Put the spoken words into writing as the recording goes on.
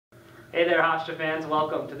Hey there, Hofstra fans.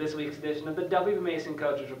 Welcome to this week's edition of the W. Mason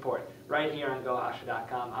Coaches Report, right here on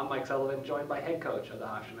GoHofstra.com. I'm Mike Sullivan, joined by head coach of the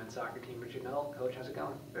Hofstra men's soccer team, Richard Nuttall. Coach, how's it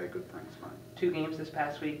going? Very good, thanks, Mike. 2 games this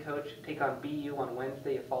past week, Coach. Take on BU on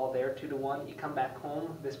Wednesday. You fall there 2-1. You come back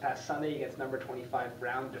home this past Sunday against number 25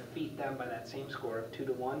 Brown, defeat them by that same score of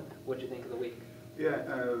 2-1. What'd you think of the week? Yeah,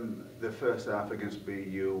 the first half against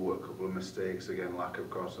BU, a couple of mistakes again, lack of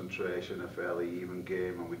concentration, a fairly even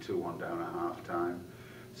game, and we 2-1 down at half time.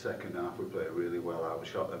 Second half we played really well. I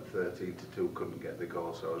shot them 13-2, couldn't get the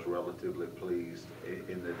goal, so I was relatively pleased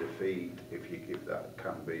in the defeat, if that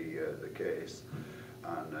can be the case.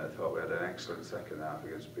 And I thought we had an excellent second half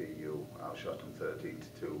against BU. I shot them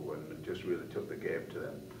 13-2 and just really took the game to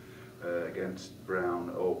them. Against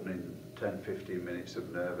Brown, opening 10-15 minutes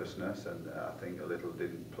of nervousness, and I think a little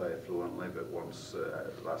didn't play fluently, but once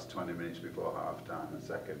last 20 minutes before half time and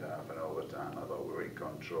second half and overtime, I thought we were in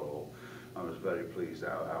control. I was very pleased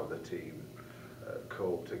how the team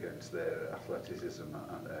coped against their athleticism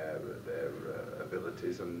and their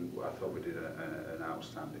abilities, and I thought we did an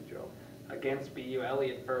outstanding job. Against BU,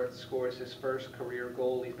 Elliot Firth scores his first career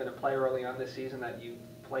goal. He's been a player early on this season that you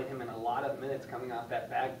played him in a lot of minutes coming off that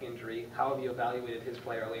back injury. How have you evaluated his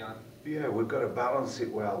play early on? Yeah, we've got to balance it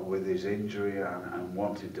well with his injury and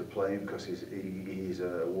wanting to play him, because he's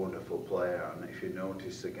a wonderful player. And if you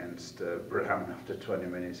notice against Brown, after 20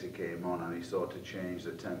 minutes he came on and he sort of changed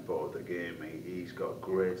the tempo of the game. He's got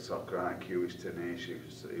great soccer IQ, he's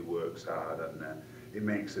tenacious, he works hard, and he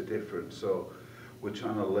makes a difference. So we're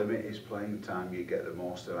trying to limit his playing time, you get the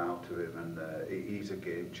most out of him, and he's a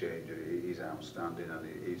game changer. He's outstanding,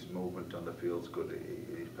 and his movement on the field's good,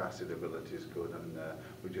 his passing ability is good, and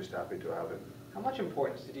we're just happy to have him. How much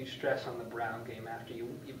importance did you stress on the Brown game after you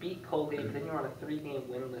beat Colgate, but then you're on a 3-game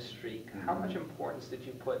winless streak? How much importance did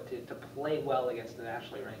you put to play well against the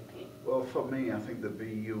nationally ranked team? Well, for me, I think the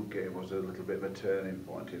BU game was a little bit of a turning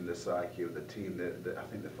point in the psyche of the team. I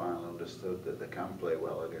think they finally understood that they can play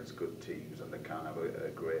well against good teams, and they can have a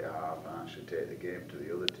great half and actually take the game to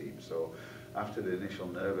the other team. So after the initial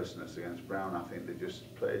nervousness against Brown, I think they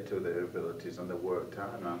just played to their abilities and they worked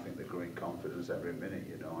hard, and I think they grew in confidence every minute,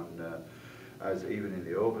 you know. And as even in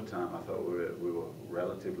the overtime, I thought we were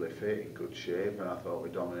relatively fit, in good shape, and I thought we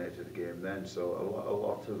dominated the game then. So a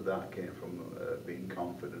lot of that came from being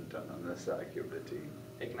confident and the psyche of the team.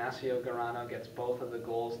 Ignacio Garano gets both of the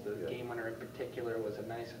goals. The game winner in particular was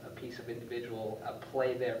a piece of individual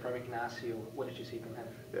play there from Ignacio. What did you see from him?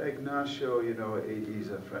 Yeah, Ignacio, you know,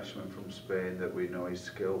 he's a freshman from Spain that we know is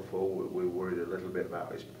skillful. We're worried a little bit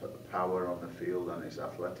about his power on the field and his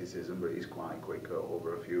athleticism, but he's quite quick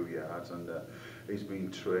over a few yards, and he's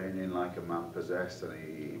been training like a man possessed, and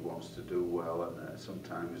he wants to do well, and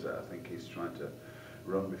sometimes I think he's trying to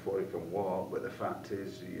run before he can walk, but the fact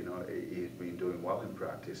is, you know, he's been doing well in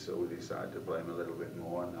practice, so we decided to play him a little bit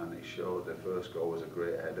more, and he showed. The first goal was a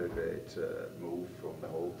great header, great move from the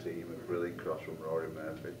whole team, a brilliant cross from Rory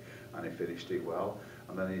Murphy, and he finished it well.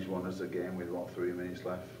 And then he's won us a game with, what, 3 minutes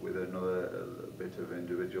left, with another bit of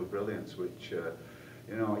individual brilliance, which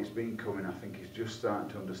you know, he's been coming. I think he's just starting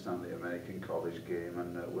to understand the American college game,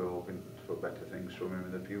 and we're hoping for better things from him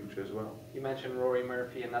in the future as well. You mentioned Rory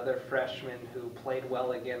Murphy, another freshman who played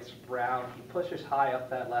well against Brown. He pushes high up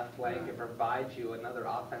that left flank and provides you another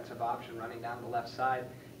offensive option running down the left side.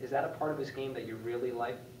 Is that a part of his game that you really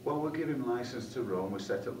like? Well, we'll give him license to roam. We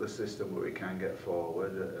set up the system where he can get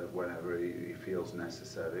forward whenever he feels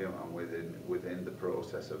necessary, and within the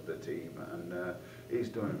process of the team. And he's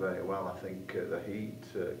doing very well. I think the heat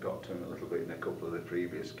got to him a little bit in a couple of the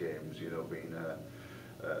previous games. You know, being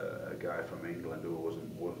a guy from England who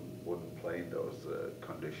wouldn't play in those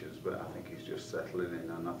conditions. But I think he's just settling in,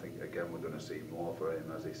 and I think again we're going to see more for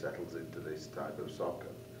him as he settles into this type of soccer.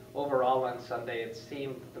 Overall on Sunday, it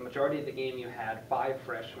seemed the majority of the game you had 5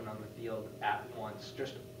 freshmen on the field at once.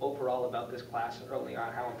 Just overall about this class early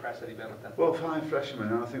on, how impressed have you been with them? Well, 5 freshmen,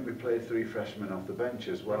 and I think we played 3 freshmen off the bench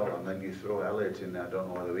as well, and then you throw Elliot in there. I don't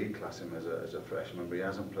know whether we class him as a freshman, but he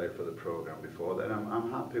hasn't played for the programme before. Then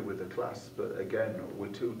I'm happy with the class, but again, we're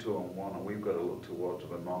 2-2-1, and we've got to look towards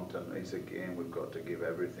Vermont, and it's a game we've got to give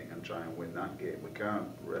everything and try and win that game. We can't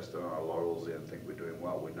rest on our laurels here and think we're doing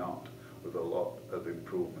well. We're not. With a lot of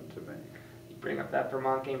improvement to make. You bring up that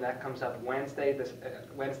Vermont game, that comes up Wednesday,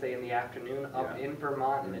 Wednesday in the afternoon up in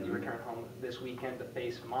Vermont, and then you return home this weekend to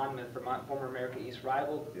face Monmouth, Vermont, former America East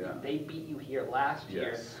rival. They beat you here last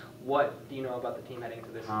year. What do you know about the team heading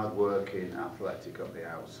to this season? Hard working, athletic on the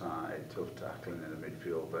outside, tough tackling in the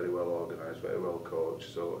midfield, very well organised, very well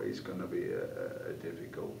coached, so it's going to be a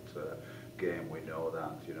difficult game. We know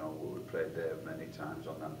that, you know, we played there many times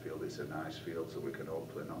on that field. It's a nice field, so we can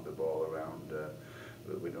hopefully knock the ball around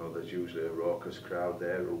But we know there's usually a raucous crowd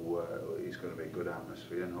there who is going to be a good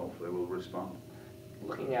atmosphere, and hopefully will respond.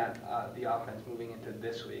 Looking at the offense moving into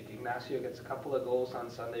this week, Ignacio gets a couple of goals on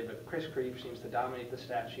Sunday, but Chris Grieve seems to dominate the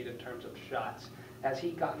stat sheet in terms of shots. Has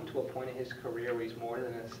he gotten to a point in his career where he's more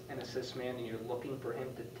than an assist man and you're looking for him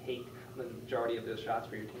to take the majority of those shots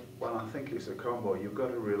for your team? Well, I think it's a combo. You've got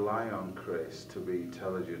to rely on Chris to be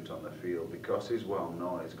intelligent on the field, because he's well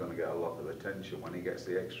known he's going to get a lot of attention. When he gets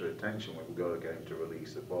the extra attention, we've got to get him to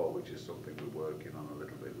release the ball, which is something we're working on a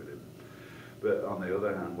little bit with him. But on the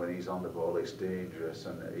other hand, when he's on the ball, it's dangerous,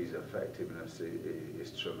 and his effectiveness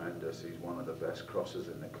is tremendous. He's one of the best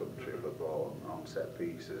crossers in the country of the ball on set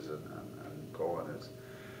pieces and corners.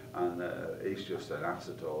 And he's just an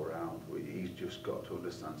asset all round. He's just got to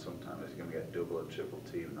understand sometimes he's going to get double and triple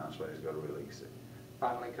team, and that's when he's got to release it.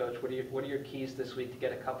 Finally, Coach, what are your keys this week to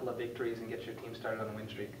get a couple of victories and get your team started on a win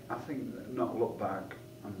streak? I think not look back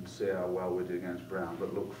and see how well we did against Brown,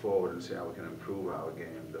 but look forward and see how we can improve our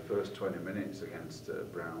game. The first 20 minutes against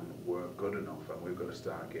Brown weren't good enough, and we've got to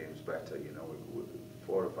start games better. You know,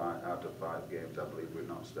 4 or 5 out of 5 games, I believe we've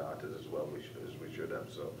not started as well as we should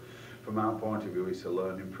have. So, from our point of view, it's a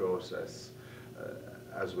learning process.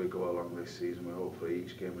 As we go along this season, we hope for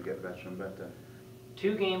each game we get better and better.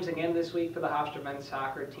 2 games again this week for the Hofstra men's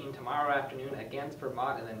soccer team. Tomorrow afternoon against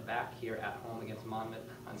Vermont, and then back here at home against Monmouth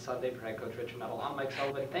on Sunday for head coach Richard Nuttall. I'm Mike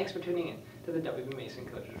Sullivan. Thanks for tuning in to the WB Mason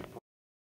Coaches Report.